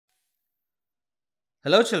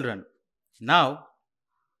Hello children. Now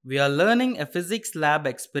we are learning a physics lab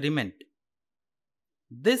experiment.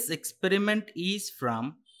 This experiment is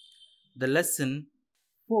from the lesson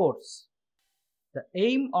Force. The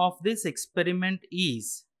aim of this experiment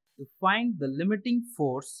is to find the limiting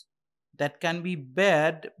force that can be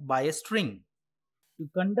bared by a string. To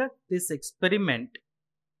conduct this experiment,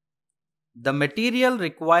 the material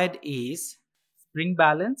required is spring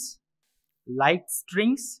balance, light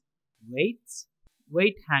strings, weights,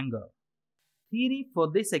 weight hanger. Theory for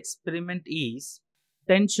this experiment is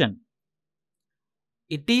tension.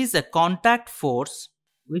 It is a contact force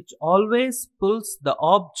which always pulls the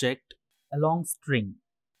object along string.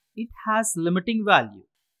 It has limiting value.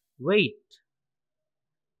 Weight.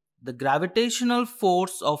 The gravitational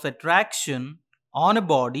force of attraction on a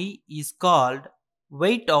body is called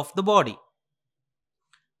weight of the body.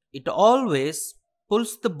 It always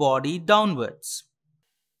pulls the body downwards.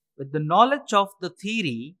 With the knowledge of the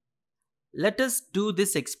theory, let us do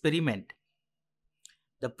this experiment.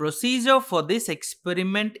 The procedure for this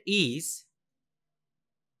experiment is: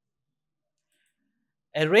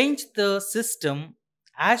 arrange the system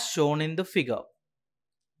as shown in the figure.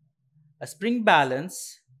 A spring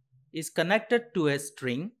balance is connected to a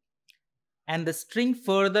string and the string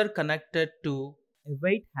further connected to a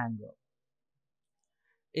weight hanger.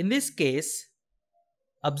 In this case,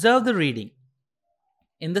 observe the reading.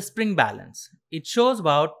 In the spring balance, it shows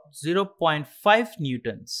about 0.5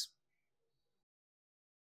 newtons.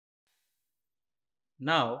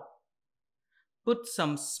 Now, put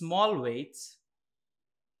some small weights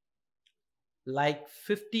like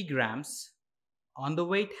 50 grams on the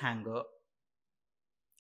weight hanger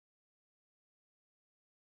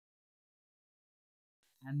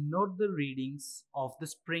and note the readings of the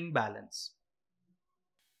spring balance.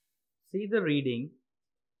 See the reading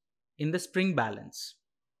in the spring balance.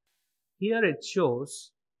 Here it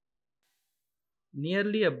shows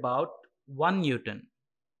nearly about 1 Newton.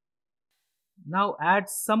 Now add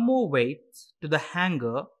some more weights to the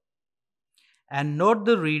hanger and note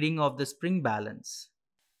the reading of the spring balance.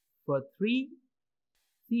 For 3,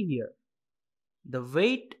 see here, the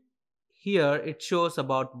weight here it shows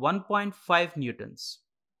about 1.5 newtons.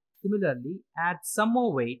 Similarly, add some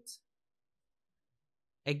more weights.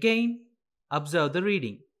 Again, observe the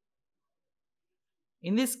reading.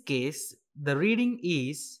 In this case, the reading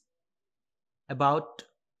is about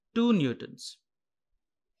 2 newtons.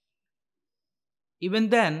 Even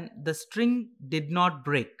then, the string did not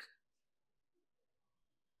break.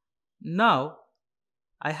 Now,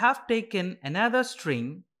 I have taken another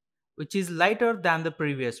string which is lighter than the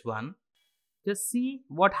previous one. Just see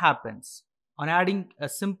what happens on adding a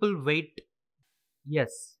simple weight.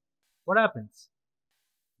 Yes, what happens?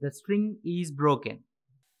 The string is broken.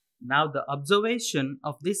 Now the observation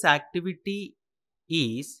of this activity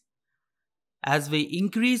is, as we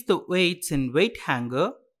increase the weights in weight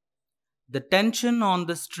hanger, the tension on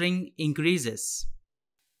the string increases.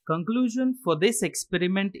 Conclusion for this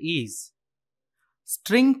experiment is,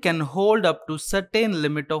 string can hold up to certain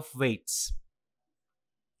limit of weights.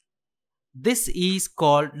 This is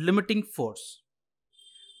called limiting force.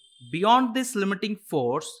 Beyond this limiting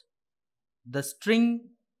force, the string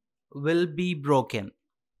will be broken.